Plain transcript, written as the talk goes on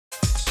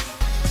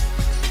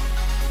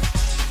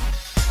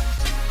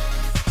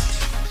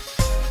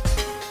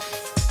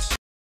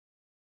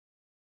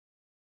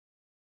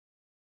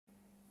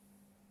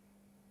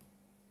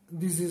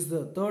This is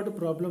the third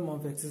problem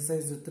of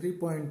exercise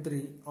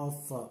 3.3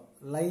 of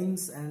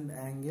lines and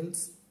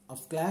angles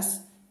of class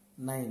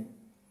 9.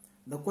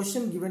 The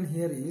question given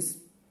here is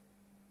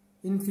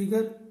in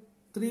figure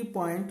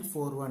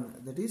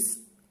 3.41, that is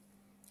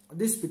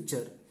this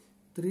picture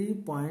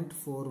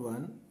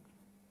 3.41.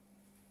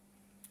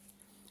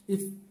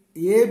 If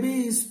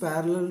AB is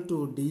parallel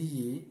to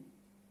DE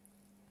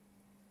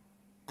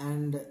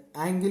and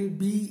angle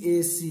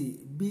BAC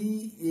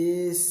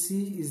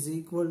is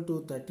equal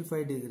to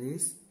 35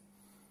 degrees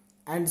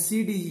and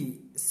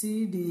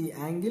CDE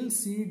angle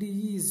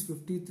CDE is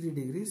 53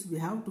 degrees, we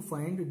have to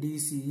find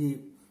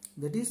DCE,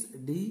 that is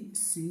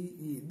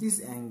DCE,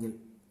 this angle.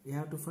 We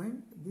have to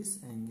find this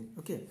angle.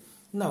 Okay,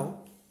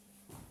 now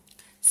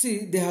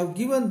see, they have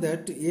given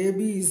that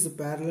AB is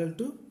parallel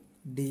to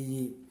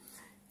DE.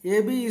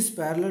 AB is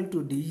parallel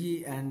to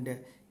DE and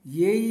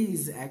AE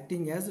is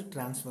acting as a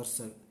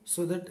transversal.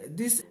 So that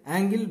this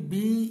angle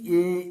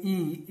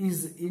BAE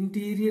is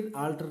interior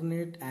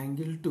alternate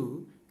angle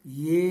to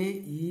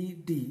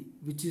AED,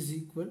 which is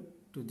equal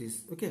to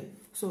this. Okay,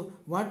 so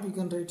what we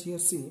can write here,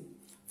 see,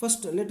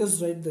 first let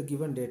us write the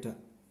given data.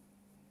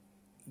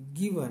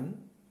 Given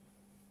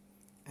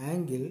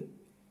angle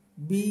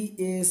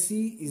BAC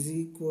is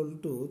equal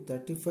to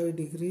 35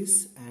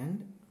 degrees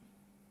and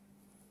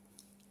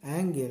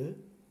angle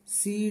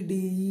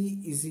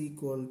CDE is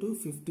equal to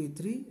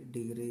 53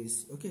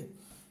 degrees. Okay,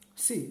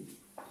 see,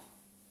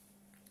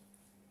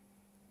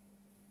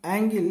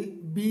 angle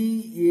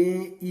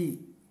BAE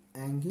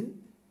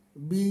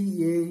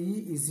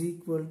is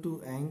equal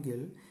to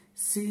angle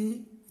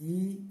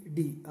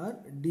CED or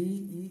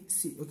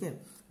DEC. Okay,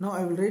 now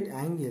I will write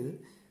angle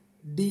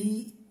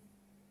DEC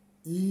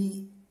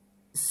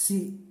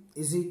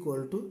is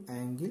equal to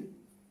angle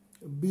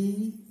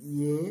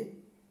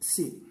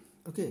BAC.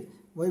 Okay,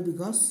 why?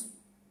 Because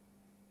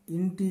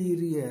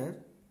interior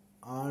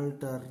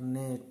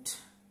alternate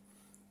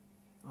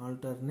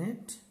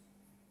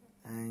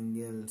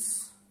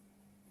angles,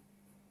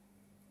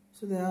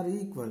 so they are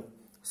equal.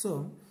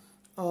 So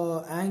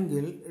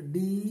angle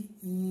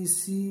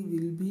DEC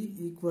will be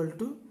equal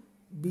to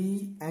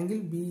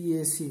angle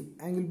BAC.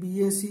 Angle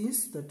BAC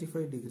is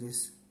 35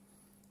 degrees.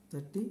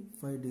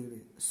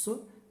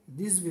 So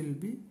this will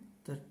be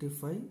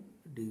 35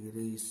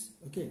 degrees.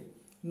 Okay,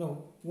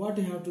 now what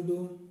you have to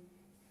do?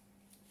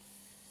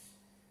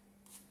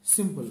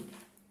 Simple.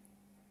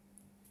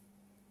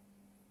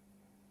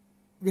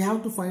 We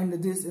have to find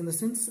this, in the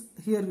sense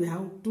here we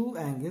have two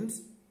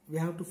angles, we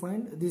have to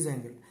find this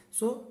angle.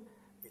 So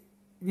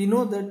we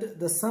know that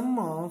the sum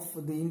of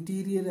the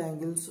interior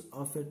angles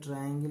of a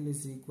triangle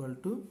is equal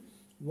to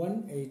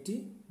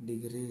 180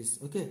 degrees.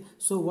 Okay,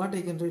 so what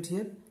I can write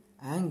here?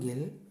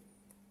 Angle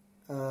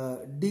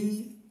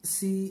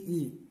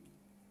DCE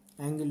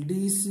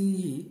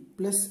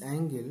plus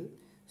angle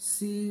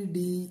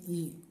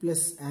CDE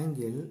plus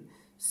angle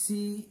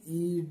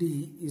CED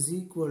is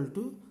equal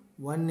to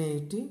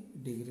 180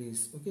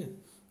 degrees. Okay,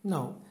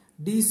 now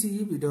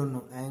DCE we don't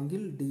know,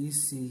 angle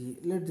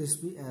DCE, let this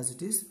be as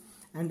it is,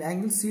 and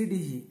angle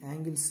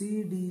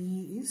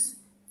CDE is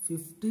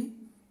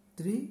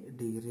 53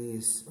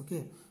 degrees.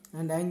 Okay,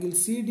 and angle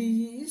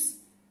CDE is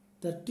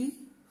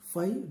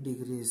 35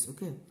 degrees.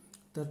 Okay,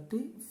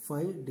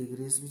 35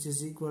 degrees, which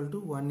is equal to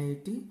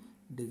 180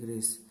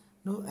 degrees.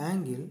 Now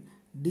angle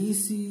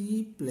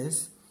DCE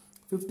plus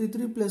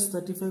 53 plus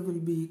 35 will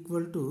be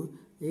equal to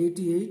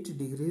 88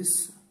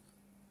 degrees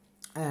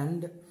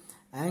and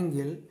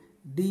angle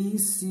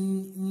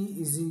DCE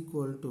is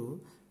equal to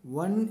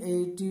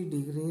 180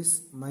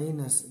 degrees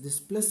minus this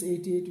plus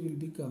 88 will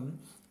become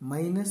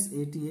minus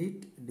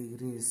 88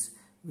 degrees,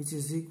 which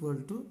is equal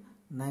to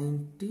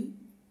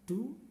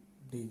 92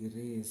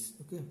 degrees.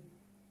 Okay,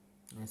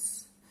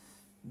 yes,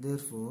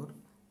 therefore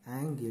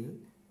angle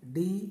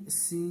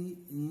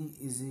DCE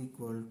is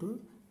equal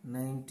to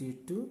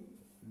 92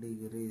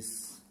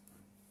 degrees.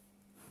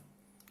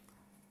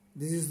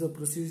 This is the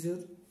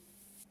procedure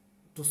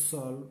to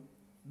solve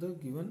the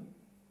given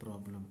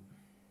problem.